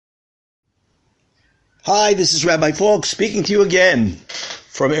Hi, this is Rabbi Falk speaking to you again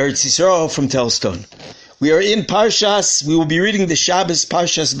from Eretz Yisrael, from Telstone. We are in Parshas. We will be reading the Shabbos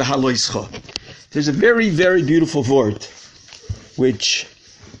Parshas Baha'alotcha. There's a very, very beautiful word which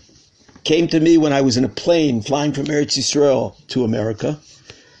came to me when I was in a plane flying from Eretz Yisrael to America.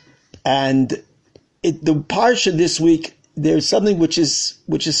 And the Parsha this week, there's something which is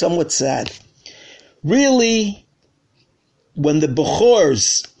somewhat sad. Really, when the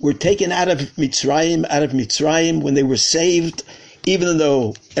Bechors were taken out of Mitzrayim, when they were saved, even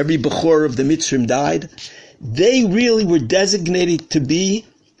though every Bechor of the Mitzrayim died, they really were designated to be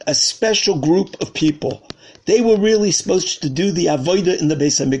a special group of people. They were really supposed to do the avodah in the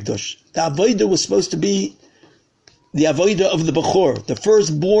Beis HaMikdash. The avodah was supposed to be the avodah of the Bechor. The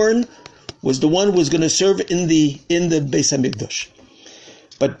firstborn was the one who was going to serve in the Beis HaMikdash.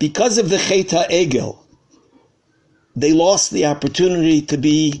 But because of the Chet HaEgel, they lost the opportunity to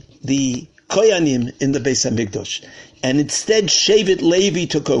be the Koyanim in the Beis HaMikdash. And instead, Shevet Levi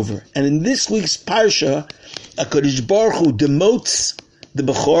took over. And in this week's Parsha, HaKadosh Baruch Hu demotes the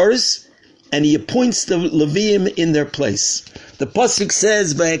Bechors, and he appoints the Leviim in their place. The Pasuk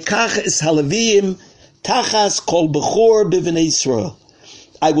says, V'ekach es ha-Leviim tachas kol Bechor b'vnei Yisrael.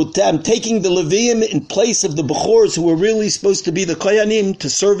 I'm taking the Leviim in place of the Bechors who were really supposed to be the Koyanim to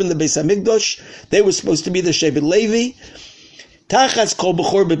serve in the Beis HaMikdash. They were supposed to be the Shevet Levi. Tachas kol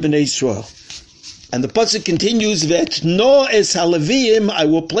Bechor b'bnei Yisrael. And the pasuk continues, V'etno es ha-Leviim, I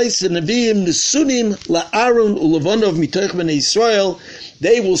will place the Leviim nesunim la'Aaron u'levanov mitoch b'nei Yisrael.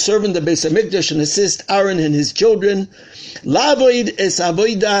 They will serve in the Beis HaMikdash and assist Aaron and his children. La'avoid es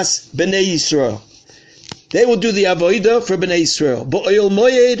avodas b'nei Yisrael. They will do the avodah for Bnei Yisrael. Bo'oil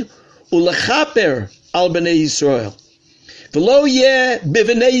moed ulechaper al Bnei Yisrael. V'lo yeh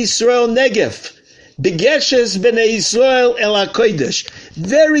b'Bnei Yisrael negef. Begeshes Bnei Yisrael el HaKodesh.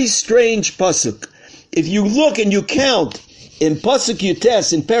 Very strange pasuk. If you look and you count in pasuk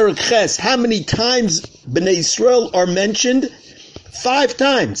Yutes, in Perek Ches, how many times Bnei Yisrael are mentioned? 5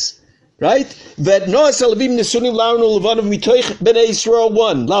 times. Right? That Noas Alavim Nesunim La'Aaron U'Levanov Mitoich Bnei Yisrael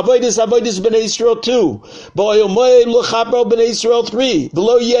 1. La'Avodas Bnei Yisrael 2. Bo'oil moed ulechaper Bnei Yisrael 3.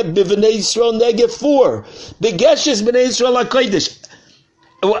 V'lo yeh b'Bnei Yisrael negef 4. Begeshes Bnei Yisrael HaKodesh.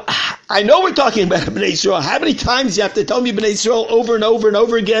 I know we're talking about Bnei Yisrael. How many times you have to tell me Bnei Yisrael over and over and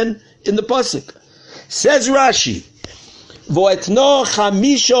over again in the pasuk? Says Rashi, V'etno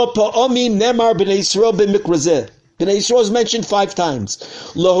chamisha pa'omim nemar Bnei Yisrael b'mikrazeh. Bnei Yisrael is mentioned 5 times.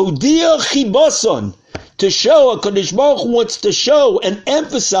 Lohodia chiboson, to show, HaKadosh Baruch Hu wants to show and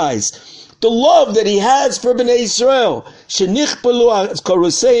emphasize the love that he has for Bnei Yisrael. Shenichpelu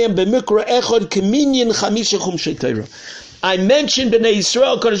koruseim b'mikra echad keminyan chamisha chumshei Torah. I mentioned Bnei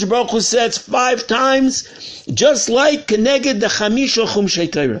Yisrael, HaKadosh Baruch Hu says 5 times, just like Keneged the Chamisha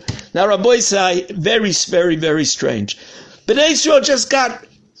Chumshei Torah. Now, Rabbi say, very, very, very strange. Bnei Yisrael just got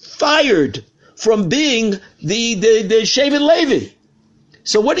fired from being the Shevet Levi.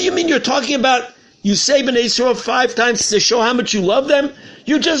 So what do you mean you're talking about, you say Bnei Yisrael 5 times to show how much you love them?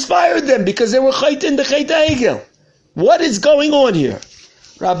 You just fired them because they were chayt in the Chet HaEgel. What is going on here?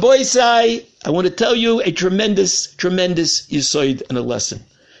 Rabbi say, I want to tell you a tremendous, tremendous yisoid and a lesson.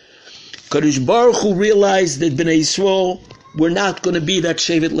 Kadosh Baruch Hu realized that Bnei Yisrael were not going to be that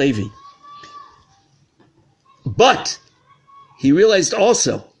Shevet Levi. But he realized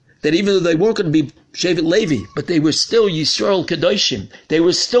also that even though they weren't going to be Shevet Levi, but they were still Yisrael Kedoshim. They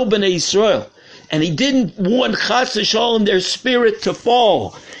were still Bnei Yisrael. And he didn't want Chas v'Shalom their spirit to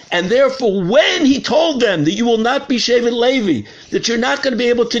fall. And therefore, when he told them that you will not be Shevet Levi, that you're not going to be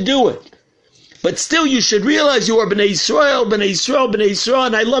able to do it, but still you should realize you are Bnei Yisrael, Bnei Yisrael, Bnei Yisrael,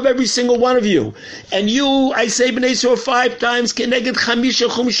 and I love every single one of you. And you, I say Bnei Yisrael 5 times, Keneged Chamisha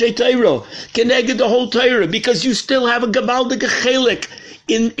Chumshei Torah, Keneged the whole Torah, because you still have a Gabaldik Chelik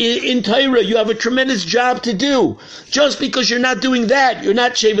in Torah. You have a tremendous job to do. Just because you're not doing that, you're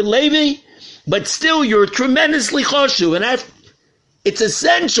not Shevet Levi, but still you're tremendously choshu. And it's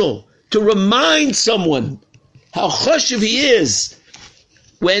essential to remind someone how choshev he is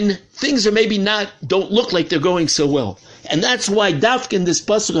when things are maybe don't look like they're going so well. And that's why Dafka in this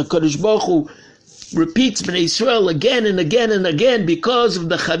pasuk HaKadosh Baruch Hu repeats Bnei Yisrael again and again and again because of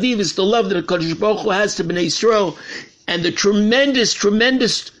the chaviv, the love that HaKadosh Baruch Hu has to Bnei Yisrael and the tremendous,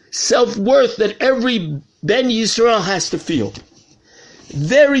 tremendous self-worth that every Ben Yisrael has to feel.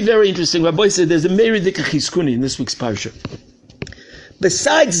 Very, very interesting. Rabbi said there's a Meridik Chizkuni in this week's parsha.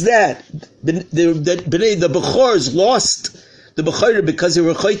 Besides that, the Bechors lost the Bechor because they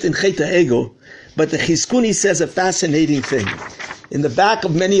were chayt in Chet HaEgel, but the Chizkuni says a fascinating thing. In the back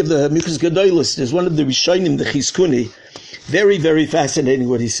of many of the Mikus Gedolos, there's one of the Rishonim, the Chizkuni, very, very fascinating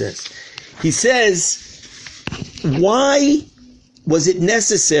what he says. He says why was it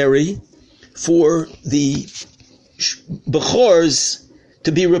necessary for the Bechors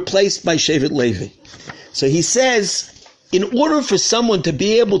to be replaced by Shevet Levi? So he says, in order for someone to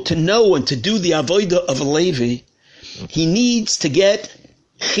be able to know and to do the avodah of a Levi, he needs to get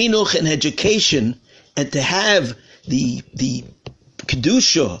chinuch and education and to have the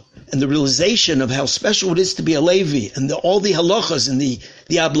kedusha and the realization of how special it is to be a Levi and all the halachas and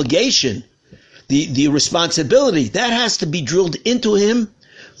the obligation, the responsibility, that has to be drilled into him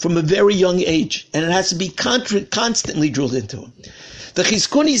from a very young age, and it has to be constantly drilled into him. The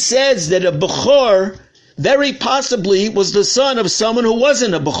Chizkuni says that a Bechor very possibly was the son of someone who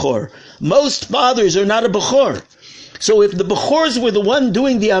wasn't a Bechor. Most fathers are not a Bechor. So if the Bechors were the one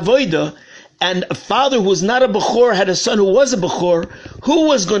doing the avodah, and a father who was not a Bechor had a son who was a Bechor, who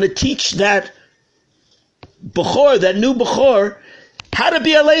was going to teach that Bechor, that new Bechor, how to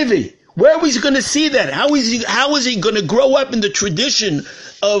be a Levi? Where was he going to see that? How is he going to grow up in the tradition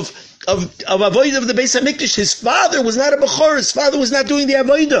of avodah of the Beis Hamikdash? His father was not a Bechor. His father was not doing the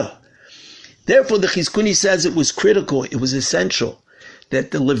avodah. Therefore, the Chizkuni says it was critical, it was essential, that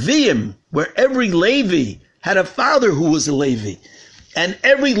the Leviim, where every Levi had a father who was a Levi, and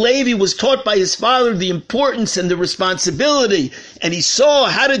every Levi was taught by his father the importance and the responsibility, and he saw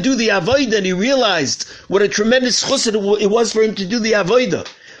how to do the avodah, and he realized what a tremendous chused it was for him to do the avodah.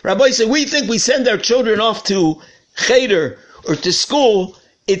 Rabbi said, we think we send our children off to cheder or to school.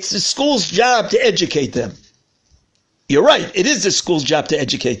 It's the school's job to educate them. You're right, it is the school's job to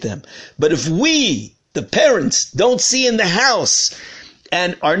educate them. But if we, the parents, don't see in the house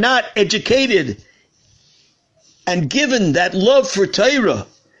and are not educated and given that love for Torah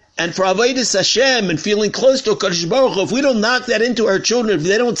and for Avodas Hashem and feeling close to HaKadosh Baruch Hu, if we don't knock that into our children, if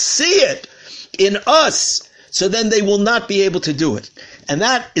they don't see it in us, so then they will not be able to do it. And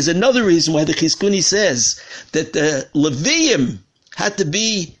that is another reason why the Chizkuni says that the Leviim had to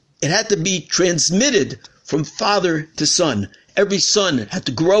be transmitted from father to son. Every son had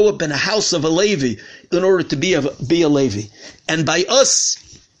to grow up in a house of a Levi in order to be a Levi. And by us,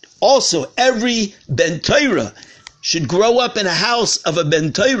 also, every Ben Torah should grow up in a house of a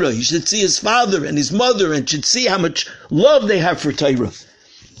Ben Torah. He should see his father and his mother and should see how much love they have for Torah.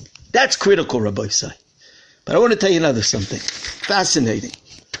 That's critical, Rabbi Say. But I want to tell you another something fascinating.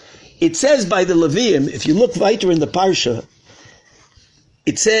 It says by the Leviim, if you look weiter in the Parsha,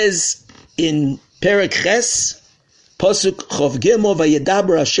 it says in Perek Ches, Pasuk Chov Gimel,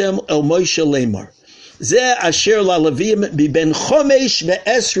 Vayedaber Hashem el Moshe Lemar. Ze asher la Leviim biben chomesh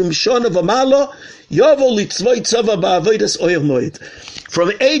ve'esrim shana v'malo yovo litzvoi tzava ba'avodas oyel moed.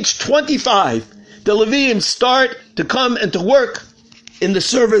 From age 25, the Leviim start to come and to work in the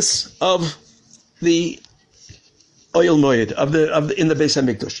service of the Oyel Moed, in the Beis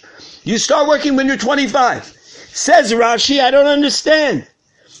Hamikdash. You start working when you're 25. Says Rashi, I don't understand.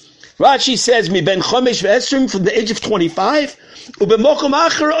 Rashi says, mi ben chomesh ve'esrim, from the age of 25, u'bemokom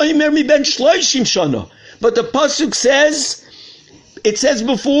acher oimer mi ben shloishim shana. But the pasuk says, it says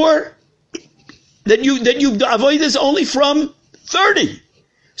before that you avoid this only from 30.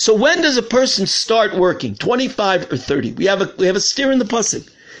 So when does a person start working? 25 or 30? We have a steer in the pasuk.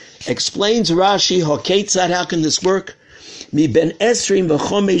 Explains Rashi, Haketzad, how can this work? Mi ben esrim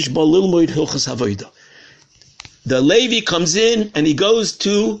v'chomesh balilmoid hilchas havoida. The Levi comes in and he goes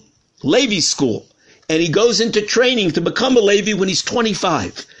to Levi school and he goes into training to become a Levi when he's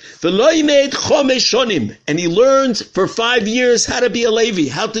 25. V'loimed chomesh shonim, and he learns for 5 years how to be a Levi,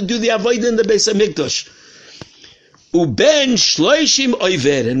 how to do the avodah in the Beis Hamikdash. Uben shloishim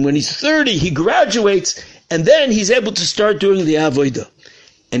oived, and when he's 30, he graduates, and then he's able to start doing the avodah.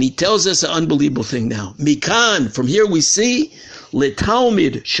 And he tells us an unbelievable thing now. Mikan, from here we see,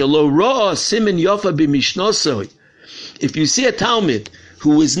 letalmid shelo ro'a simin yofa b'mishnosoi. If you see a talmid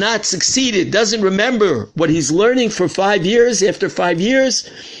who is not succeeded, doesn't remember what he's learning for 5 years, after 5 years,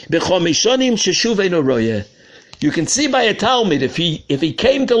 b'chomishonim sheshuv eino royeh. You can see by a talmid, if he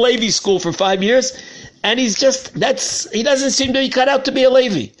came to Levi school for 5 years, and he doesn't seem to be cut out to be a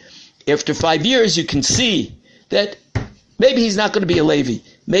Levi. After 5 years, you can see that maybe he's not going to be a Levi.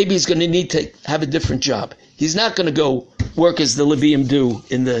 Maybe he's going to need to have a different job. He's not going to go work as the Leviim do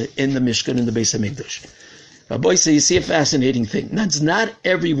in the Mishkan, in the Beis Hamikdash. Rabbi say, you see a fascinating thing. Not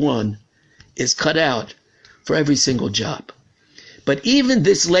everyone is cut out for every single job. But even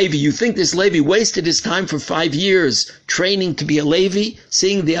this Levi, you think this Levi wasted his time for 5 years training to be a Levi,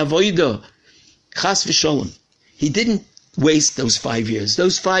 seeing the Avodah, Chas v'sholem. He didn't waste those 5 years.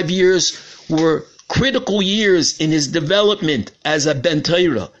 Those 5 years were critical years in his development as a Ben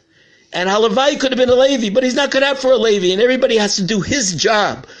Torah. And Halavai could have been a Levi, but he's not cut out for a Levi, and everybody has to do his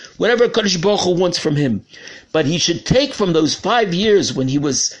job whatever Kadosh Baruch Hu wants from him. But he should take from those 5 years when he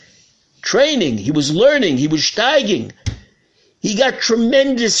was training, he was learning, he was steiging. He got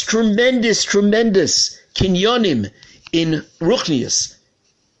tremendous kinyonim in Ruchnius,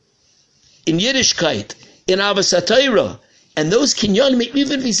 in Yiddishkeit, in Avos HaTorah. And those kinyonim,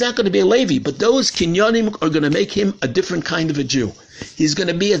 even if he's not going to be a Levi, but those kinyonim are going to make him a different kind of a Jew. He's going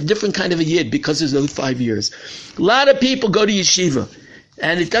to be a different kind of a Yid because of those 5 years. A lot of people go to yeshiva.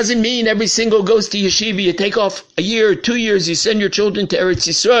 And it doesn't mean every single goes to yeshiva. You take off a year or 2 years, you send your children to Eretz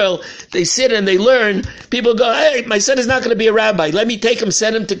Yisrael, they sit and they learn. People go, hey, my son is not going to be a rabbi. Let me take him,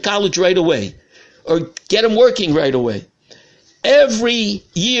 send him to college right away. Or get him working right away. Every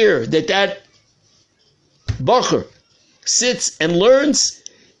year that Bacher sits and learns,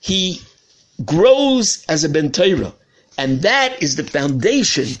 he grows as a Ben Torah. And that is the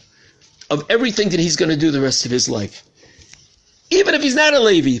foundation of everything that he's going to do the rest of his life. Even if he's not a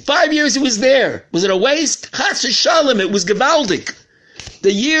Levi, 5 years he was there. Was it a waste? Chas v'shalom, it was gewaldig.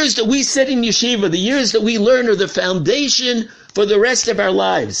 The years that we sit in yeshiva, the years that we learn are the foundation for the rest of our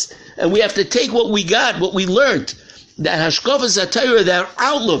lives. And we have to take what we got, what we learned, that hashkafas HaTorah, that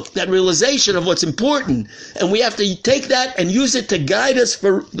outlook, that realization of what's important, and we have to take that and use it to guide us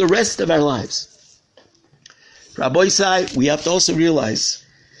for the rest of our lives. Rabbi Isai, we have to also realize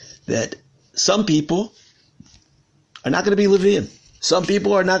that some people are not going to be Leviim. Some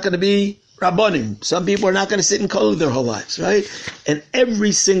people are not going to be Rabbanim. Some people are not going to sit in kollel their whole lives, right? And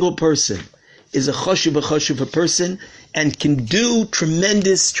every single person is a chashuv a person and can do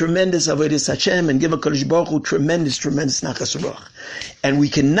tremendous avodas Hashem and give a Kadosh Baruch Hu tremendous nachas ruach. And we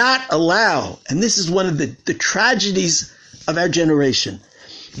cannot allow, and this is one of the tragedies of our generation,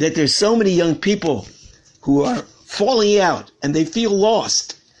 that there's so many young people who are falling out and they feel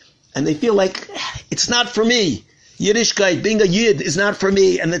lost and they feel like it's not for me. Yiddishkeit, being a Yid, is not for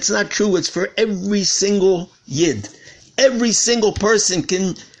me, and it's not true. It's for every single Yid. Every single person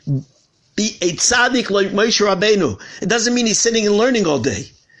can be a tzaddik like Moshe Rabbeinu. It doesn't mean he's sitting and learning all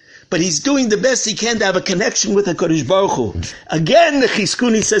day, but he's doing the best he can to have a connection with HaKadosh Baruch Hu. Again, the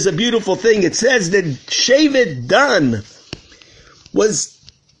Chizkuni says a beautiful thing. It says that Shevet Dan was,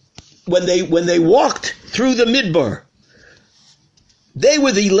 when they walked through the Midbar, they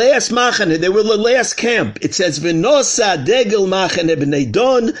were the last machane, they were the last camp. It says, V'nosa degel machane b'nei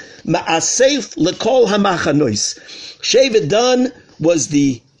Don, ma'asef lekol hamachanois. Shevet Dan was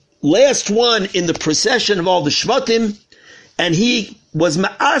the last one in the procession of all the Shvatim, and he was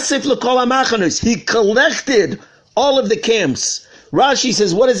ma'asef lekol hamachanois. He collected all of the camps. Rashi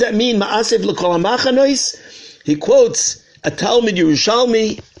says, what does that mean, ma'asef lekol hamachanois? He quotes a Talmud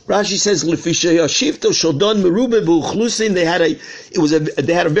Yerushalmi. Rashi says,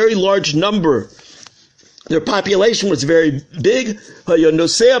 they had a very large number. Their population was very big. He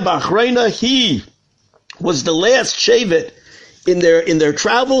was the last shevet in their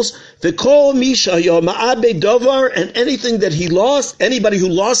travels. And anything that he lost, anybody who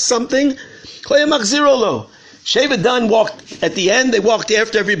lost something, Shevet Dan walked at the end, they walked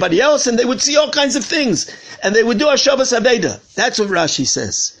after everybody else, and they would see all kinds of things. And they would do Hashavas Aveda. That's what Rashi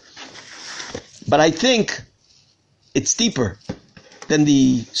says. But I think it's deeper than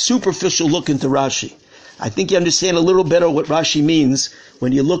the superficial look into Rashi. I think you understand a little better what Rashi means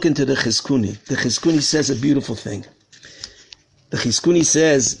when you look into the Chizkuni. The Chizkuni says a beautiful thing. The Chizkuni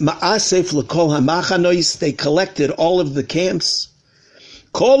says, Ma'asef l'kol hamachanois, they collected all of the camps.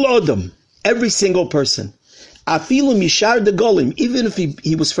 Kol Odom, every single person. Afilu mishar de golim, even if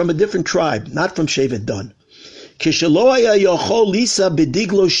he was from a different tribe, not from Shevet Dan.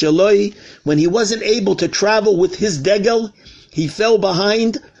 When he wasn't able to travel with his degel, he fell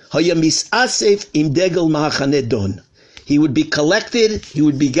behind. He would be collected, he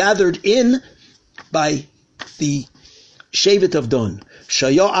would be gathered in by the Shevet of Don.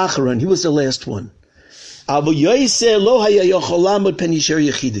 He was the last one.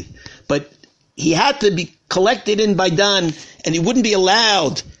 But he had to be collected in by Dan, and he wouldn't be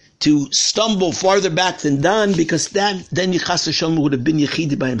allowed to stumble farther back than Dan, because then Chas v'shalom would have been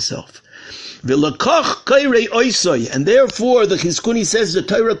Yechidi by himself. And therefore, the Chizkuni says the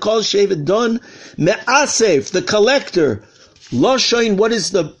Torah calls Shevet Dan Me'asef, the collector. Lashon, what is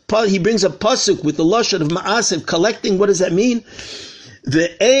he brings a pasuk with the lashon of Me'asef, collecting. What does that mean?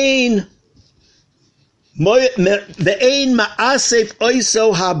 Ve'ein Ma'asef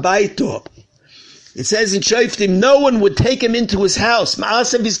oiso habaito. It says in Shoftim, no one would take him into his house.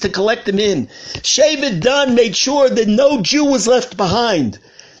 Ma'asav is to collect him in. Shevet Dan made sure that no Jew was left behind.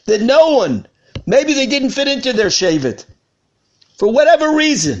 That no one, maybe they didn't fit into their Shevet. For whatever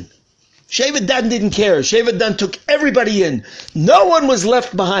reason, Shevet Dan didn't care. Shevet Dan took everybody in. No one was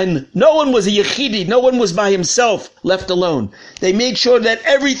left behind. No one was a yechidi. No one was by himself, left alone. They made sure that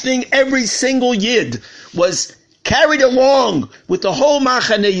everything, every single yid was carried along with the whole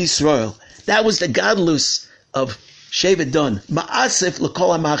Machane Yisrael. That was the gadlus of Shevet Dan. Ma'asif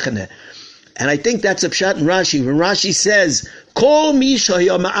l'kol ha'machane. And I think that's a pshat in Rashi. When Rashi says, Kol mi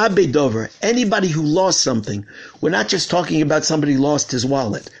shaya ma'abed dover, anybody who lost something, we're not just talking about somebody who lost his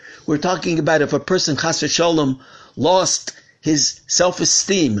wallet. We're talking about if a person, chas v'sholom, lost his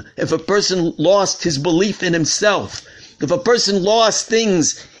self-esteem, if a person lost his belief in himself, if a person lost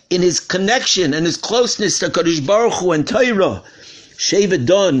things in his connection and his closeness to Kadosh Baruch Hu and Torah, Shevet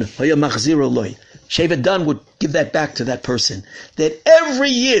Dan haya machzir loy. Shevet Dan would give that back to that person. That every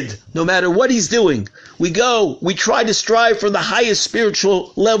yid, no matter what he's doing, we try to strive for the highest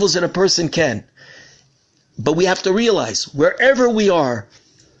spiritual levels that a person can. But we have to realize, wherever we are,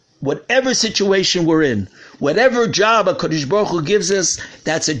 whatever situation we're in, whatever job HaKadosh Baruch Hu gives us,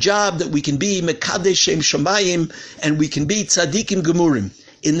 that's a job that we can be Mekadesh Shem Shamayim, and we can be Tzadikim Gemurim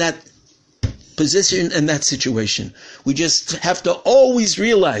in that position and that situation. We just have to always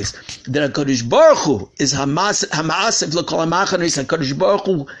realize that HaKadosh Baruch Hu is Hama'asev L'Kol HaMachanos. HaKadosh Baruch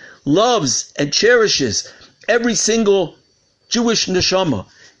Hu loves and cherishes every single Jewish neshama.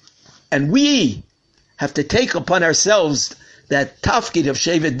 And we have to take upon ourselves that tafkid of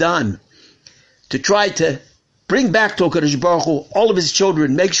Shevet Dan to try to bring back to HaKadosh Baruch Hu all of his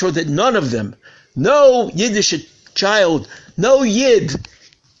children, make sure that none of them, no Yiddish child, no Yid,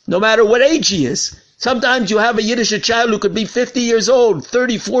 no matter what age he is. Sometimes you have a Yiddish child who could be 50 years old,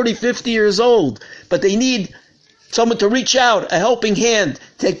 30, 40, 50 years old, but they need someone to reach out, a helping hand,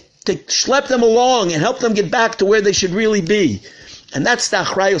 to schlep them along and help them get back to where they should really be. And that's the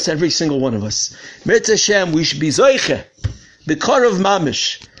achrayos every single one of us. Mirz Hashem, we should be zoiche, the kor of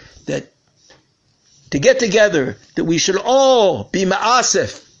mamish, that to get together, that we should all be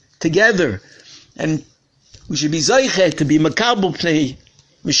ma'asef together, and we should be zoiche to be makabel pnei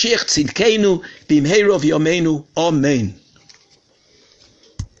Mashiach Tzidkeinu b'imheirov yomeinu. Amen.